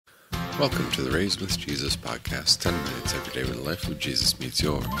Welcome to the Raised with Jesus podcast, 10 minutes every day where the life of Jesus meets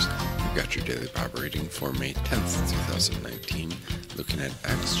yours. We've got your daily Bible reading for May 10th, 2019, looking at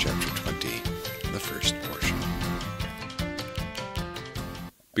Acts chapter 20, the first portion.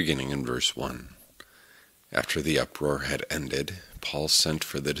 Beginning in verse 1. After the uproar had ended, Paul sent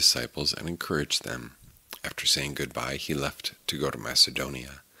for the disciples and encouraged them. After saying goodbye, he left to go to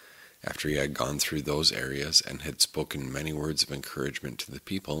Macedonia. After he had gone through those areas and had spoken many words of encouragement to the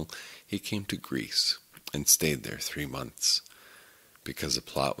people, he came to Greece and stayed there 3 months. Because a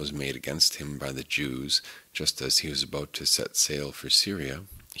plot was made against him by the Jews, just as he was about to set sail for Syria,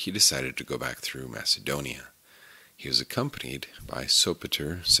 he decided to go back through Macedonia. He was accompanied by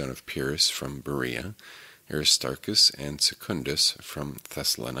Sopater, son of Pyrrhus from Berea, Aristarchus and Secundus from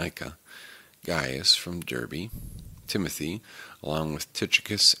Thessalonica, Gaius from Derbe, Timothy, along with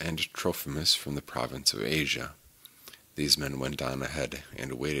Eutychus and Trophimus from the province of Asia. These men went on ahead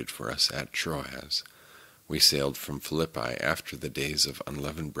and waited for us at Troas. We sailed from Philippi after the days of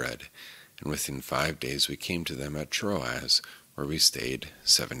unleavened bread, and within 5 days we came to them at Troas, where we stayed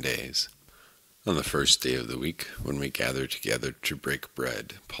 7 days. On the first day of the week, when we gathered together to break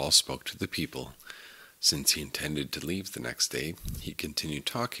bread, Paul spoke to the people. Since he intended to leave the next day, he continued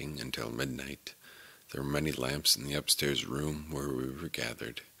talking until midnight. There were many lamps in the upstairs room where we were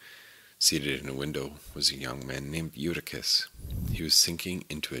gathered. Seated in a window was a young man named Eutychus. He was sinking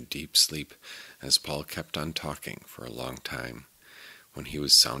into a deep sleep as Paul kept on talking for a long time. When he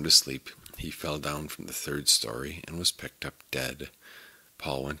was sound asleep, he fell down from the 3rd story and was picked up dead.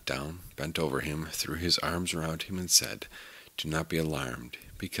 Paul went down, bent over him, threw his arms around him and said, "Do not be alarmed,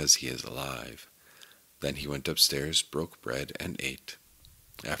 because he is alive." Then he went upstairs, broke bread, and ate.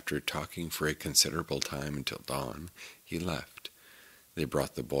 After talking for a considerable time until dawn, he left. They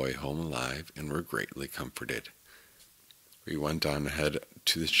brought the boy home alive and were greatly comforted. We went on ahead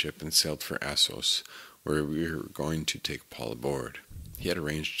to the ship and sailed for Assos, where we were going to take Paul aboard. He had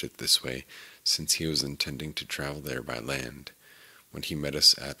arranged it this way, since he was intending to travel there by land. When he met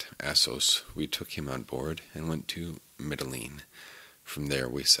us at Assos, we took him on board and went to Mytilene. From there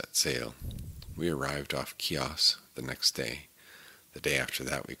we set sail. We arrived off Chios the next day. The day after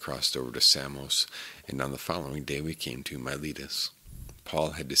that we crossed over to Samos, and on the following day we came to Miletus.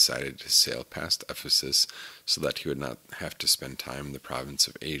 Paul had decided to sail past Ephesus so that he would not have to spend time in the province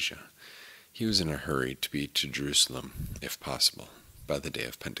of Asia. He was in a hurry to be to Jerusalem, if possible, by the day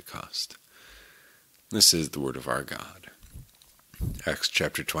of Pentecost. This is the word of our God. Acts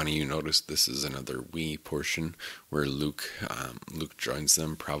chapter 20, you notice this is another we portion where Luke joins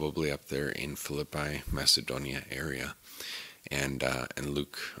them, probably up there in Philippi, Macedonia area. And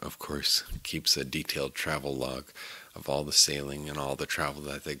Luke, of course, keeps a detailed travel log of all the sailing and all the travel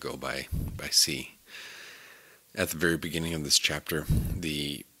that they go by sea. At the very beginning of this chapter,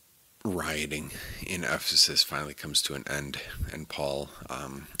 the rioting in Ephesus finally comes to an end, and Paul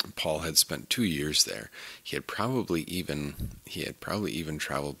had spent 2 years there. He had probably even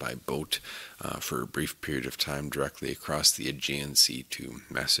traveled by boat for a brief period of time directly across the Aegean Sea to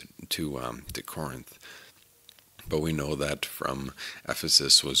Corinth. But we know that from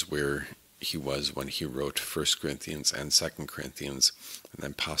Ephesus was where he was when he wrote 1 Corinthians and 2 Corinthians, and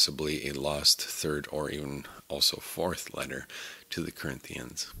then possibly a lost 3rd or even also 4th letter to the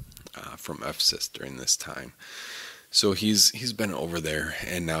Corinthians from Ephesus during this time. So he's been over there,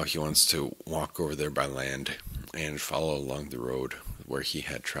 and now he wants to walk over there by land and follow along the road where he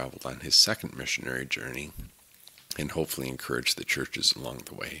had traveled on his 2nd missionary journey, and hopefully encourage the churches along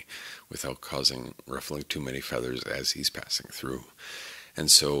the way without ruffling too many feathers as he's passing through. And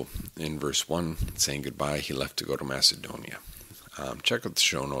so in verse 1, saying goodbye, he left to go to Macedonia. Check out the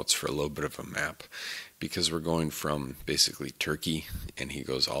show notes for a little bit of a map, because we're going from basically Turkey, and he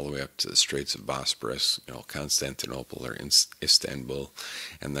goes all the way up to the Straits of Bosporus, Constantinople or Istanbul,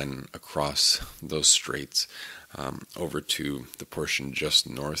 and then across those straits over to the portion just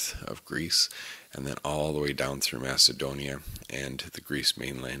north of Greece, and then all the way down through Macedonia and the Greece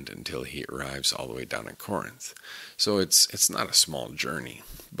mainland until he arrives all the way down in Corinth. So it's not a small journey,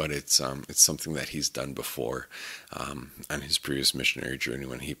 but it's something that he's done before on his previous missionary journey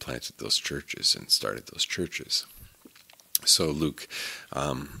when he planted those churches and started those churches. So Luke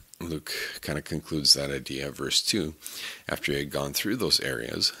kind of concludes that idea, verse 2, after he had gone through those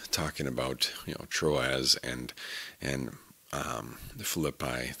areas, talking about Troas and the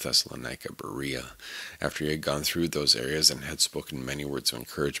Philippi, Thessalonica, Berea. After he had gone through those areas and had spoken many words of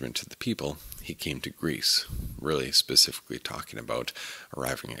encouragement to the people, he came to Greece, really specifically talking about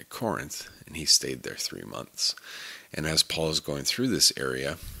arriving at Corinth, and he stayed there 3 months. And as Paul is going through this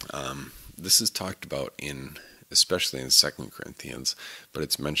area, this is talked about in especially in 2 Corinthians, but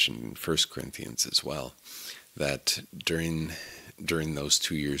it's mentioned in 1 Corinthians as well, that during those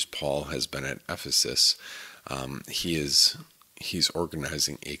 2 years Paul has been at Ephesus, he's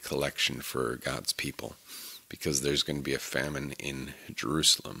organizing a collection for God's people, because there's going to be a famine in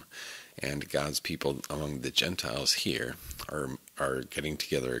Jerusalem, and God's people among the Gentiles here are getting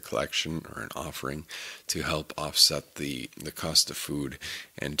together a collection or an offering to help offset the cost of food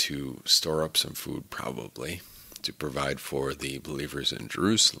and to store up some food, probably to provide for the believers in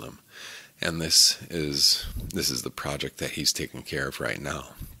Jerusalem. And this is the project that he's taking care of right now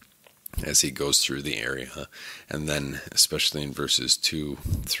as he goes through the area. And then especially in verses 2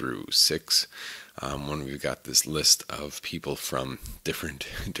 through 6, when we've got this list of people from different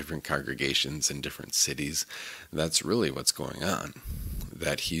congregations in different cities, that's really what's going on.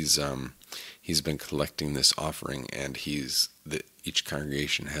 That he's been collecting this offering, and each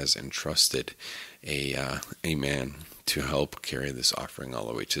congregation has entrusted a man to help carry this offering all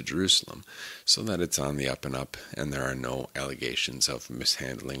the way to Jerusalem, so that it's on the up and up, and there are no allegations of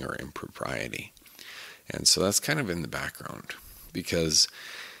mishandling or impropriety. And so that's kind of in the background, because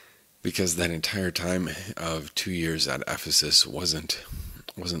that entire time of 2 years at Ephesus wasn't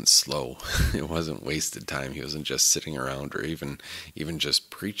slow. It wasn't wasted time. He wasn't just sitting around or even just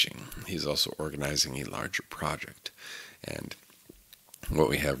preaching. He's also organizing a larger project. And what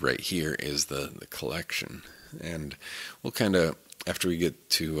we have right here is the collection. And we'll kind of, after we get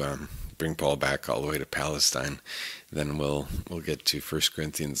to bring Paul back all the way to Palestine, then we'll get to 1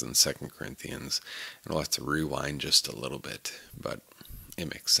 Corinthians and 2 Corinthians, and we'll have to rewind just a little bit, but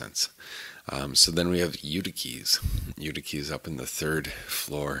it makes sense. So then we have Eutychus. Eutychus up in the 3rd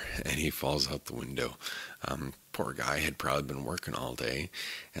floor, and he falls out the window. Poor guy had probably been working all day,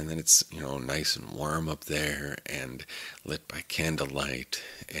 and then it's nice and warm up there and lit by candlelight,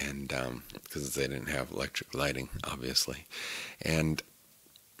 and because they didn't have electric lighting, obviously, and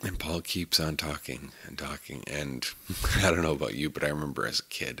Paul keeps on talking and talking, and I don't know about you, but I remember as a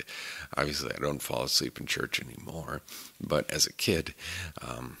kid, obviously I don't fall asleep in church anymore, but as a kid,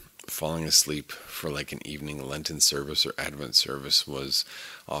 falling asleep for like an evening Lenten service or Advent service was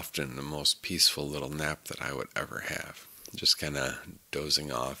often the most peaceful little nap that I would ever have. Just kind of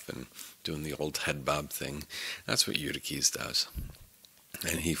dozing off and doing the old head bob thing. That's what Eutychus does.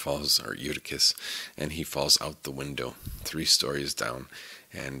 And Eutychus, and he falls out the window 3 stories down,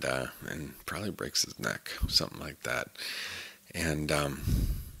 and probably breaks his neck, something like that. And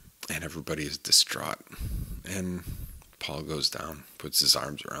everybody is distraught. And Paul goes down, puts his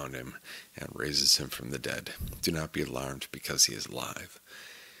arms around him, and raises him from the dead. Do not be alarmed, because he is alive.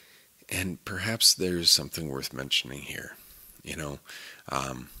 And perhaps there's something worth mentioning here.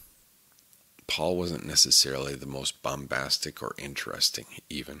 Paul wasn't necessarily the most bombastic or interesting,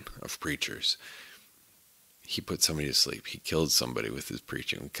 even, of preachers. He put somebody to sleep. He killed somebody with his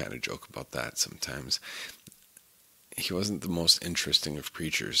preaching. We kind of joke about that sometimes. He wasn't the most interesting of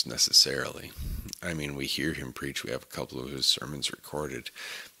preachers necessarily. I mean, we hear him preach. We have a couple of his sermons recorded.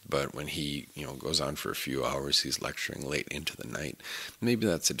 But when he, goes on for a few hours, he's lecturing late into the night. Maybe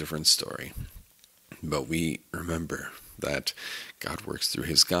that's a different story. But we remember that God works through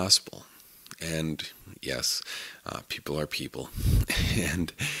his gospel. And yes, people are people,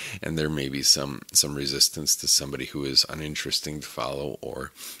 and there may be some resistance to somebody who is uninteresting to follow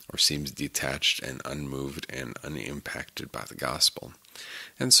or seems detached and unmoved and unimpacted by the gospel.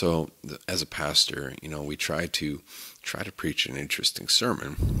 And so, as a pastor, we try to preach an interesting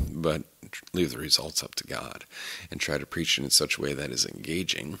sermon, but leave the results up to God, and try to preach it in such a way that is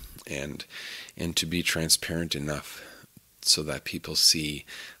engaging and to be transparent enough so that people see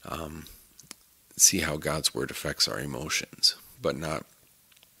how God's word affects our emotions, but not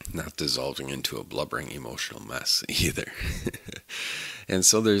dissolving into a blubbering emotional mess either. And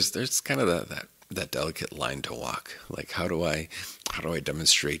so there's kind of that delicate line to walk. Like, how do I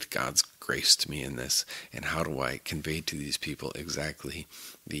demonstrate God's grace to me in this, and how do I convey to these people exactly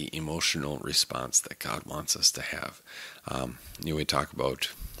the emotional response that God wants us to have? We talk about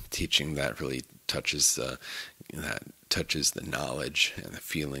teaching that really touches the knowledge and the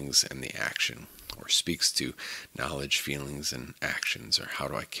feelings and the action, or speaks to knowledge, feelings, and actions, or how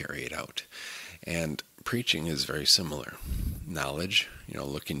do I carry it out? And preaching is very similar. Knowledge,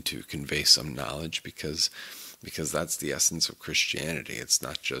 looking to convey some knowledge, because that's the essence of Christianity. It's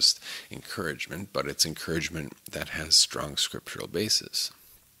not just encouragement, but it's encouragement that has strong scriptural basis.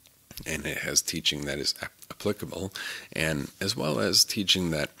 And it has teaching that is applicable, and as well as teaching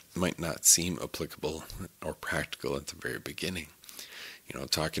that might not seem applicable or practical at the very beginning.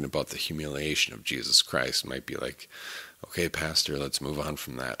 Talking about the humiliation of Jesus Christ might be like, okay, Pastor, let's move on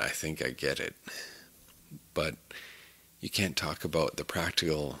from that. I think I get it. but you can't talk about the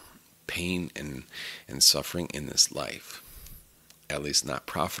practical pain and suffering in this life, at least not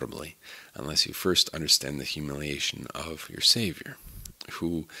profitably, unless you first understand the humiliation of your Savior,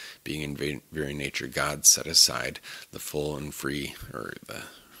 who, being in very nature God, set aside the full and free, or the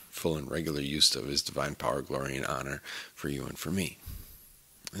full and regular use of his divine power, glory, and honor for you and for me.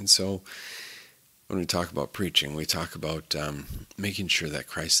 And so, when we talk about preaching, we talk about making sure that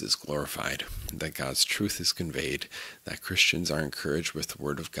Christ is glorified, that God's truth is conveyed, that Christians are encouraged with the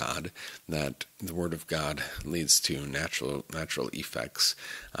Word of God, that the Word of God leads to natural effects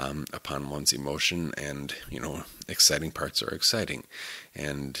upon one's emotion, and exciting parts are exciting,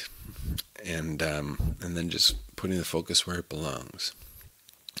 and then just putting the focus where it belongs.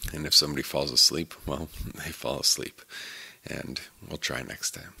 And if somebody falls asleep, well, they fall asleep, and we'll try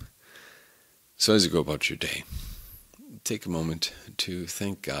next time. So as you go about your day, take a moment to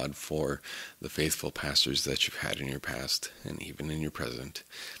thank God for the faithful pastors that you've had in your past and even in your present.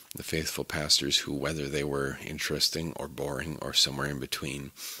 The faithful pastors who, whether they were interesting or boring or somewhere in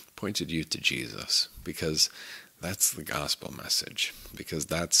between, pointed you to Jesus, because that's the gospel message, because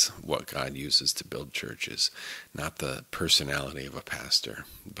that's what God uses to build churches, not the personality of a pastor,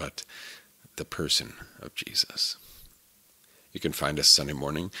 but the person of Jesus. You can find us Sunday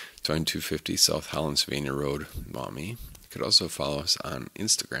morning, 2250 South Holland, Sylvania Road, Maumee. You could also follow us on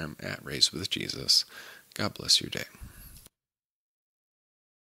Instagram at Raised with Jesus. God bless your day.